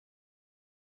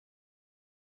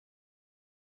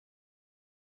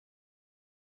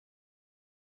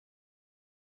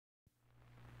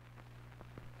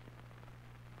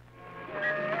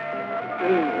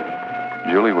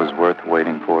Julie was worth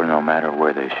waiting for no matter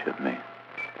where they shipped me.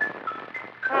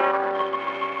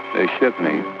 They shipped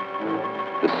me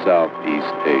to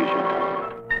Southeast Asia.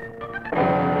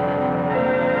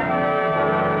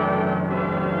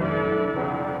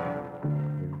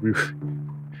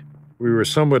 We were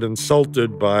somewhat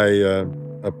insulted by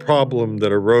a problem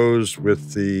that arose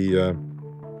with the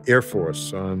Air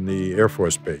Force on the Air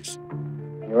Force base.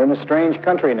 You're in a strange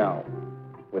country now,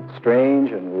 with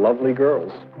strange and lovely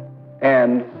girls,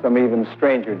 and some even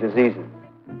stranger diseases.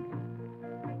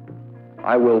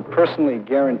 I will personally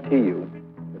guarantee you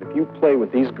that if you play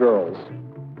with these girls,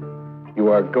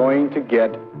 you are going to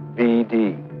get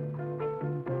VD.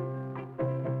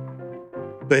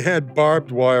 They had barbed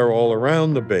wire all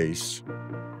around the base,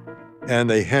 and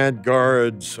they had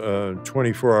guards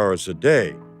 24 hours a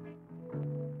day.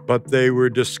 But they were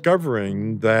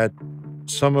discovering that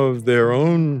some of their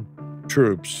own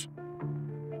troops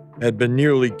had been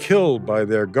nearly killed by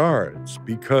their guards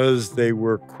because they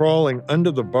were crawling under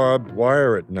the barbed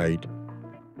wire at night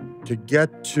to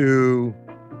get to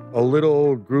a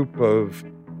little group of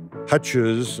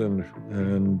hutches and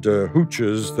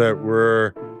hooches that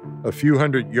were a few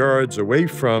hundred yards away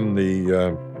from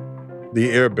the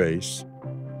air base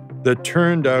that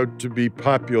turned out to be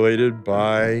populated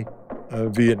by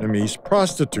Vietnamese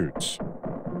prostitutes.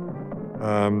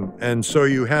 And so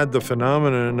you had the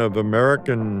phenomenon of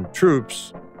American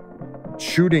troops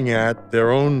shooting at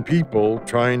their own people,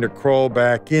 trying to crawl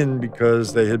back in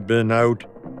because they had been out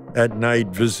at night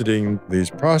visiting these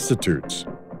prostitutes.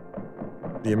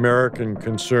 The American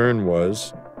concern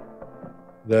was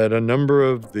that a number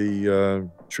of the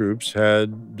troops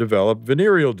had developed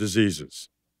venereal diseases.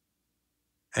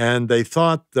 And they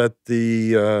thought that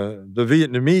the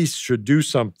Vietnamese should do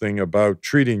something about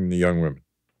treating the young women.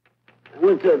 I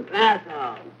went to a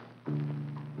bathhouse.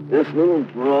 This little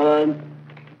broad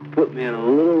put me in a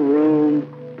little room,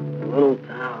 a little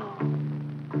towel.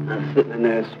 I was sitting in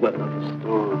there sweating up a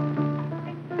storm.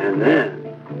 And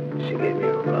then she gave me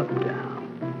a rub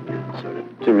down, sort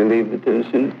of to relieve the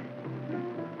tension.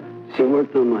 She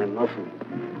worked on my muscles,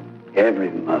 every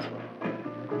muscle.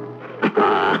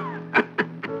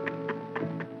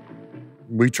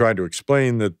 We tried to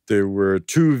explain that there were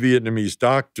 2 Vietnamese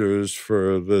doctors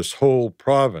for this whole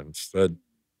province, that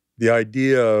the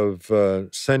idea of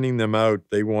sending them out,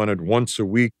 they wanted once a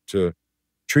week to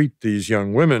treat these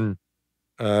young women,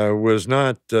 was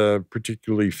not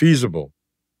particularly feasible.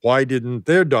 Why didn't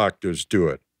their doctors do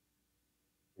it?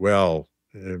 Well,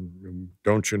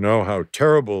 don't you know how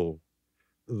terrible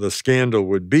the scandal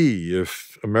would be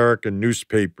if American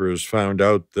newspapers found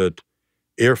out that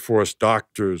Air Force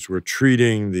doctors were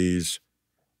treating these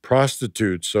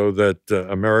prostitutes so that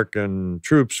American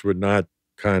troops would not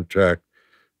contract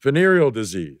venereal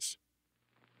disease.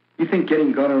 You think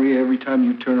getting gonorrhea every time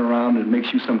you turn around it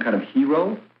makes you some kind of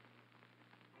hero?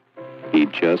 He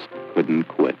just couldn't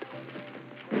quit.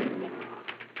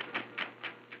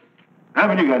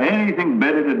 Haven't you got anything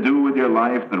better to do with your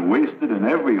life than waste it in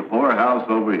every whorehouse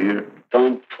over here?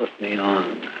 Don't put me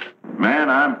on. Man,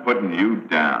 I'm putting you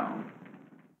down.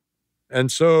 And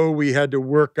so we had to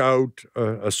work out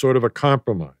a sort of a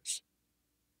compromise.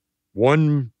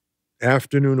 One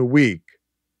afternoon a week,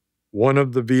 one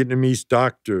of the Vietnamese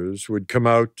doctors would come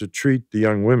out to treat the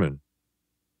young women.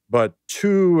 But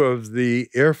 2 of the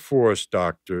Air Force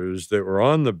doctors that were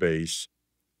on the base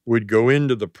would go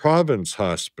into the province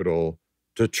hospital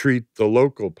to treat the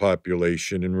local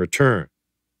population in return.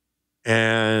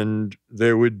 And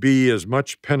there would be as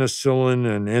much penicillin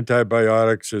and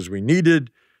antibiotics as we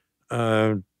needed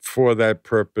for that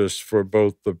purpose for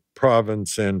both the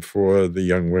province and for the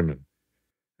young women.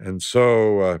 And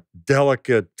so a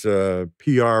delicate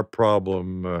PR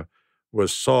problem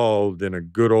was solved in a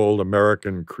good old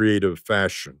American creative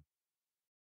fashion.